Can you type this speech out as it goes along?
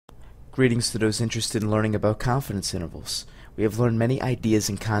Greetings to those interested in learning about confidence intervals. We have learned many ideas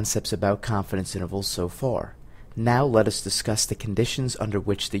and concepts about confidence intervals so far. Now let us discuss the conditions under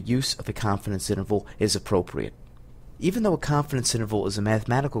which the use of the confidence interval is appropriate. Even though a confidence interval is a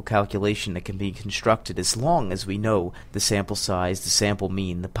mathematical calculation that can be constructed as long as we know the sample size, the sample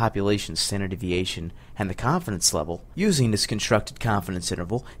mean, the population standard deviation, and the confidence level, using this constructed confidence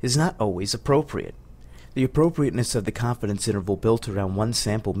interval is not always appropriate. The appropriateness of the confidence interval built around one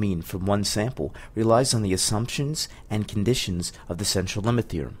sample mean from one sample relies on the assumptions and conditions of the central limit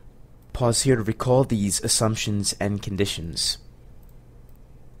theorem. Pause here to recall these assumptions and conditions.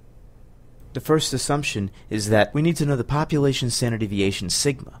 The first assumption is that we need to know the population standard deviation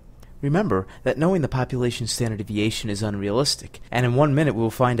sigma. Remember that knowing the population standard deviation is unrealistic, and in 1 minute we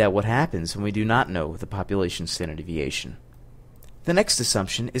will find out what happens when we do not know the population standard deviation. The next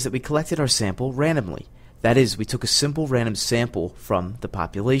assumption is that we collected our sample randomly. That is, we took a simple random sample from the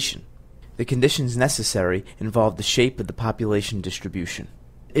population. The conditions necessary involve the shape of the population distribution.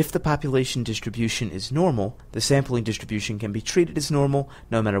 If the population distribution is normal, the sampling distribution can be treated as normal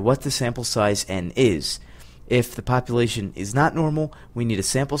no matter what the sample size n is. If the population is not normal, we need a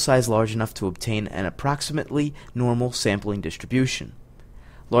sample size large enough to obtain an approximately normal sampling distribution.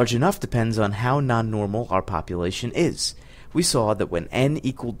 Large enough depends on how non-normal our population is. We saw that when n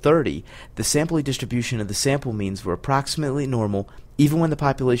equaled 30, the sampling distribution of the sample means were approximately normal even when the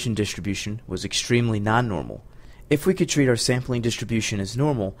population distribution was extremely non-normal. If we could treat our sampling distribution as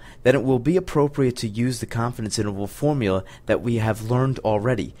normal, then it will be appropriate to use the confidence interval formula that we have learned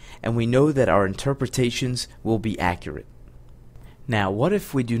already, and we know that our interpretations will be accurate. Now, what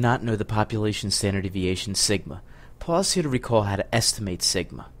if we do not know the population standard deviation sigma? Pause here to recall how to estimate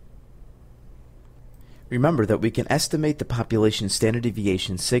sigma. Remember that we can estimate the population standard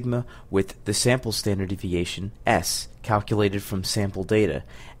deviation sigma with the sample standard deviation S, calculated from sample data,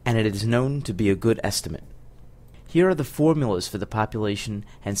 and it is known to be a good estimate. Here are the formulas for the population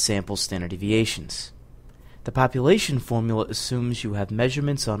and sample standard deviations. The population formula assumes you have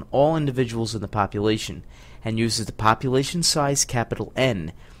measurements on all individuals in the population and uses the population size capital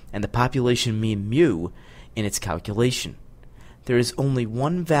N and the population mean mu in its calculation. There is only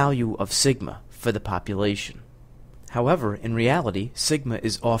one value of sigma for the population. However, in reality, sigma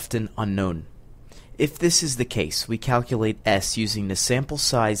is often unknown. If this is the case, we calculate S using the sample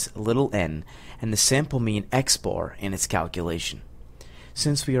size n and the sample mean x bar in its calculation.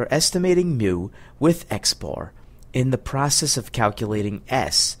 Since we are estimating mu with x bar, in the process of calculating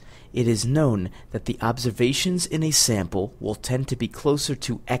S, it is known that the observations in a sample will tend to be closer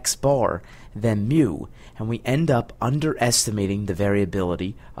to x bar than mu, and we end up underestimating the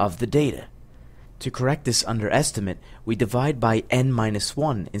variability of the data. To correct this underestimate, we divide by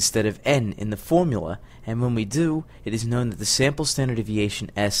n-1 instead of n in the formula, and when we do, it is known that the sample standard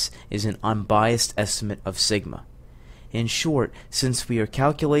deviation S is an unbiased estimate of sigma. In short, since we are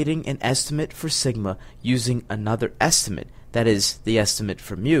calculating an estimate for sigma using another estimate, that is, the estimate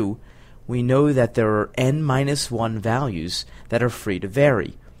for mu, we know that there are n-1 values that are free to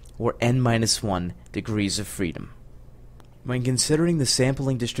vary, or n-1 degrees of freedom. When considering the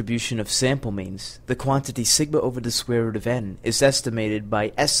sampling distribution of sample means, the quantity sigma over the square root of n is estimated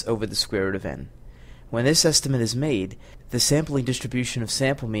by S over the square root of n. When this estimate is made, the sampling distribution of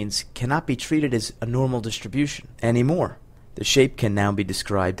sample means cannot be treated as a normal distribution anymore. The shape can now be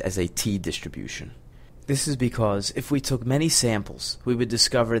described as a t-distribution. This is because if we took many samples, we would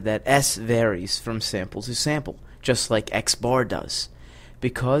discover that S varies from sample to sample, just like x bar does.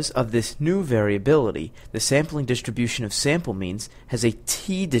 Because of this new variability, the sampling distribution of sample means has a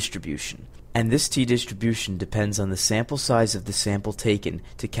t-distribution, and this t-distribution depends on the sample size of the sample taken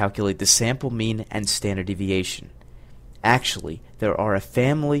to calculate the sample mean and standard deviation. Actually, there are a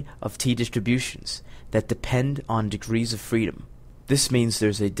family of t-distributions that depend on degrees of freedom. This means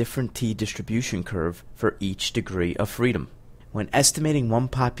there's a different t-distribution curve for each degree of freedom. When estimating one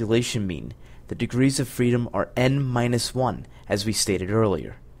population mean, the degrees of freedom are n-1, as we stated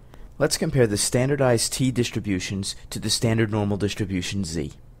earlier. Let's compare the standardized t-distributions to the standard normal distribution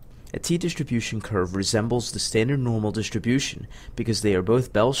z. A t-distribution curve resembles the standard normal distribution because they are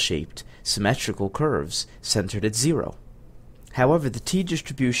both bell-shaped, symmetrical curves centered at 0. However, the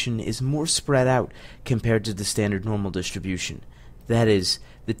t-distribution is more spread out compared to the standard normal distribution. That is,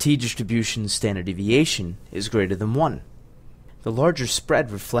 the t-distribution's standard deviation is greater than 1. The larger spread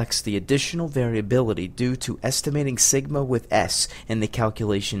reflects the additional variability due to estimating sigma with S in the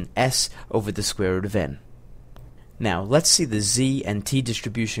calculation S over the square root of n. Now, let's see the z and t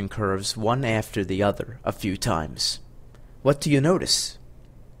distribution curves one after the other a few times. What do you notice?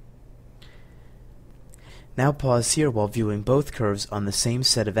 Now pause here while viewing both curves on the same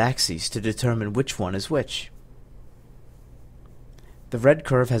set of axes to determine which one is which. The red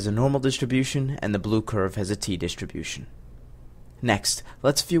curve has a normal distribution and the blue curve has a t-distribution. Next,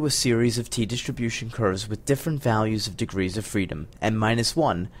 let's view a series of t-distribution curves with different values of degrees of freedom,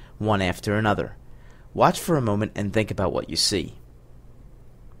 n-1, one after another. Watch for a moment and think about what you see.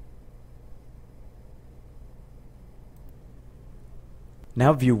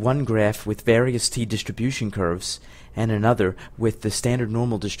 Now view one graph with various t-distribution curves and another with the standard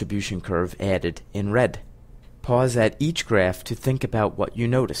normal distribution curve added in red. Pause at each graph to think about what you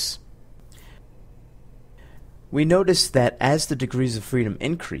notice. We notice that as the degrees of freedom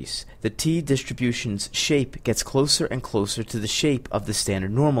increase, the t-distribution's shape gets closer and closer to the shape of the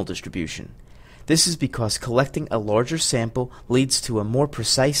standard normal distribution. This is because collecting a larger sample leads to a more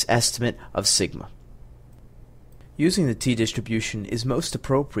precise estimate of sigma. Using the t-distribution is most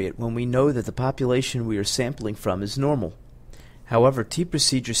appropriate when we know that the population we are sampling from is normal. However,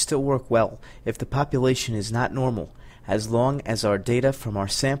 t-procedures still work well if the population is not normal, as long as our data from our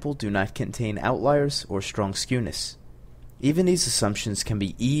sample do not contain outliers or strong skewness. Even these assumptions can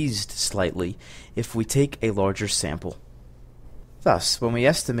be eased slightly if we take a larger sample. Thus, when we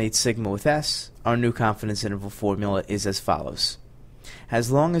estimate sigma with S, our new confidence interval formula is as follows. As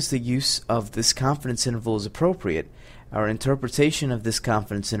long as the use of this confidence interval is appropriate, our interpretation of this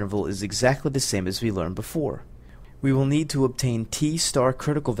confidence interval is exactly the same as we learned before. We will need to obtain t-star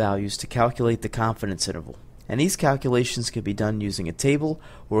critical values to calculate the confidence interval, and these calculations can be done using a table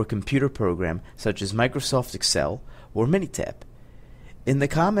or a computer program such as Microsoft Excel or Minitab. In the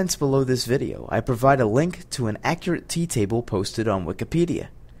comments below this video, I provide a link to an accurate t-table posted on Wikipedia.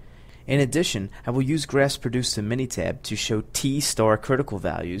 In addition, I will use graphs produced in Minitab to show t-star critical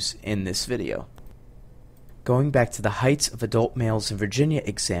values in this video. Going back to the heights of adult males in Virginia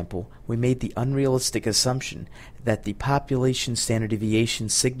example, we made the unrealistic assumption that the population standard deviation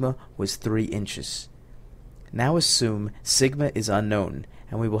sigma was 3 inches. Now assume sigma is unknown,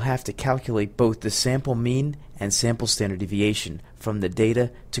 and we will have to calculate both the sample mean and sample standard deviation from the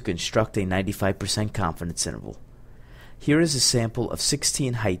data to construct a 95% confidence interval. Here is a sample of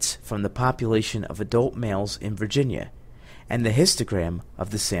 16 heights from the population of adult males in Virginia, and the histogram of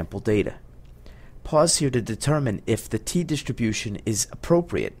the sample data. Pause here to determine if the t-distribution is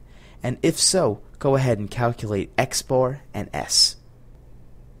appropriate, and if so, go ahead and calculate x-bar and s.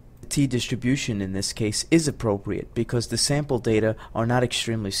 The t-distribution in this case is appropriate because the sample data are not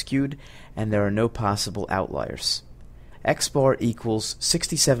extremely skewed and there are no possible outliers. X-bar equals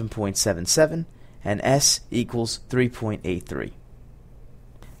 67.77 and S equals 3.83.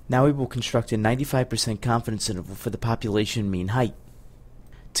 Now we will construct a 95% confidence interval for the population mean height.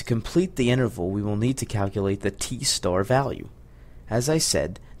 To complete the interval, we will need to calculate the t-star value. As I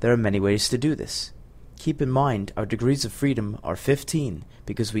said, there are many ways to do this. Keep in mind our degrees of freedom are 15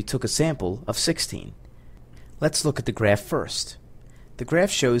 because we took a sample of 16. Let's look at the graph first. The graph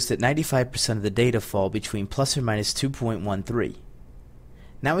shows that 95% of the data fall between plus or minus 2.13.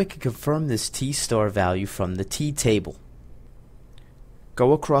 Now we can confirm this t-star value from the t-table.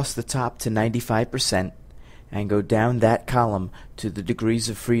 Go across the top to 95% and go down that column to the degrees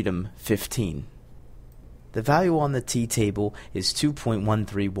of freedom 15. The value on the t-table is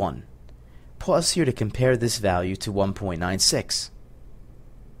 2.131. Pause here to compare this value to 1.96.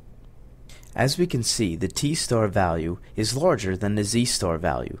 As we can see, the t-star value is larger than the z-star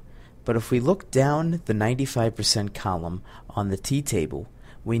value, but if we look down the 95% column on the t-table,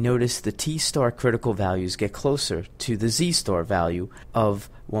 we notice the t-star critical values get closer to the z-star value of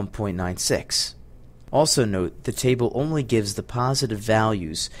 1.96. Also note, the table only gives the positive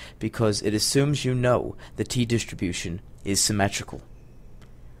values because it assumes you know the t-distribution is symmetrical.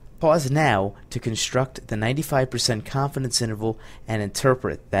 Pause now to construct the 95% confidence interval and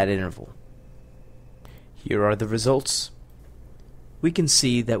interpret that interval. Here are the results. We can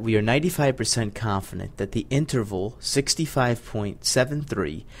see that we are 95% confident that the interval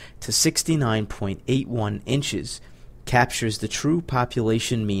 65.73 to 69.81 inches captures the true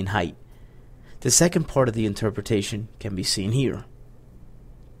population mean height. The second part of the interpretation can be seen here.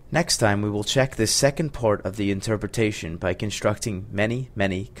 Next time we will check this second part of the interpretation by constructing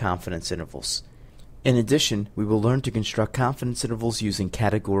many confidence intervals. In addition, we will learn to construct confidence intervals using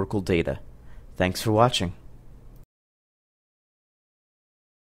categorical data. Thanks for watching.